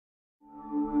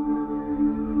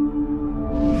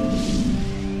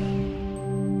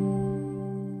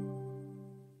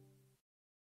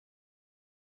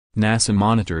NASA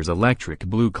monitors electric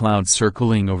blue clouds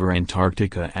circling over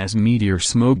Antarctica as meteor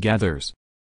smoke gathers.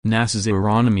 NASA's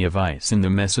Aeronomy of Ice in the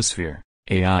Mesosphere,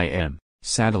 AIM,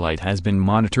 satellite has been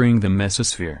monitoring the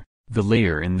mesosphere, the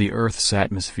layer in the Earth's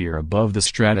atmosphere above the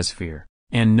stratosphere,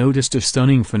 and noticed a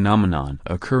stunning phenomenon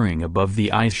occurring above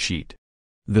the ice sheet.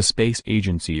 The space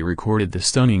agency recorded the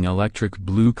stunning electric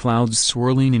blue clouds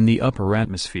swirling in the upper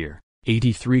atmosphere,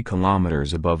 83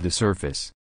 kilometers above the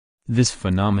surface. This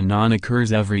phenomenon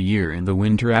occurs every year in the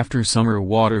winter after summer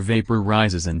water vapor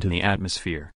rises into the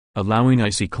atmosphere, allowing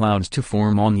icy clouds to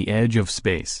form on the edge of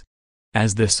space.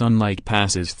 As the sunlight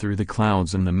passes through the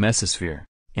clouds in the mesosphere,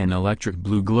 an electric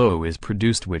blue glow is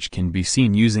produced which can be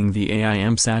seen using the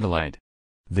AIM satellite.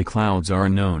 The clouds are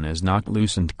known as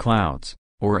knock-lucent clouds,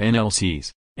 or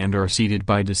NLCs, and are seeded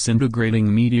by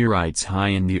disintegrating meteorites high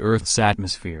in the Earth's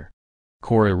atmosphere.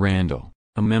 Cora Randall,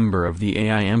 a member of the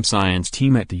AIM science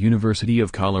team at the University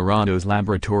of Colorado's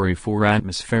Laboratory for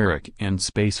Atmospheric and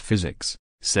Space Physics,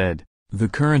 said, "The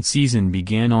current season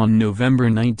began on November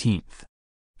 19th.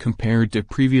 Compared to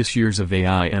previous years of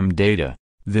AIM data,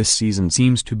 this season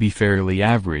seems to be fairly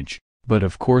average, but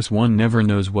of course one never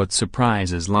knows what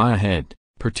surprises lie ahead,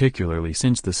 particularly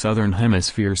since the Southern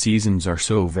Hemisphere seasons are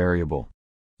so variable."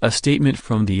 A statement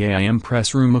from the AIM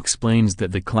press room explains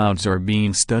that the clouds are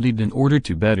being studied in order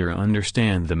to better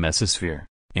understand the mesosphere,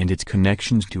 and its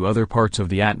connections to other parts of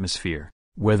the atmosphere,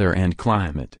 weather and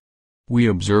climate. "We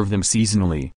observe them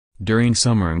seasonally, during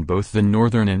summer in both the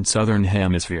northern and southern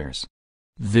hemispheres.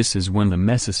 This is when the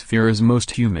mesosphere is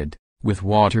most humid, with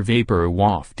water vapor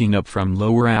wafting up from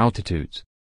lower altitudes.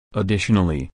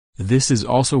 Additionally, this is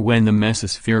also when the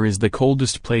mesosphere is the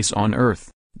coldest place on Earth,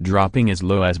 dropping as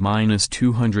low as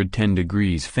 -210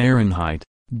 degrees Fahrenheit,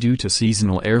 due to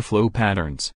seasonal airflow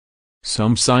patterns.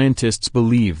 Some scientists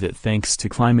believe that thanks to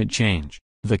climate change,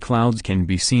 the clouds can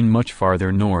be seen much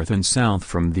farther north and south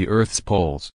from the Earth's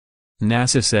poles."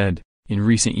 NASA said, "In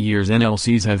recent years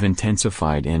NLCs have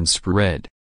intensified and spread.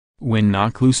 When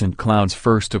knock-lucent clouds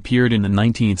first appeared in the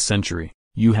 19th century,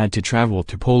 you had to travel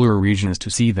to polar regions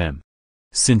to see them.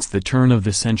 Since the turn of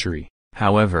the century,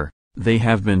 however, they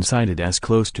have been sighted as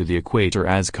close to the equator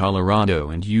as Colorado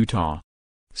and Utah.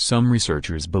 Some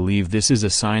researchers believe this is a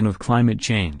sign of climate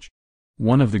change.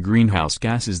 One of the greenhouse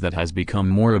gases that has become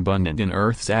more abundant in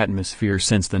Earth's atmosphere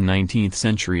since the 19th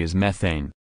century is methane,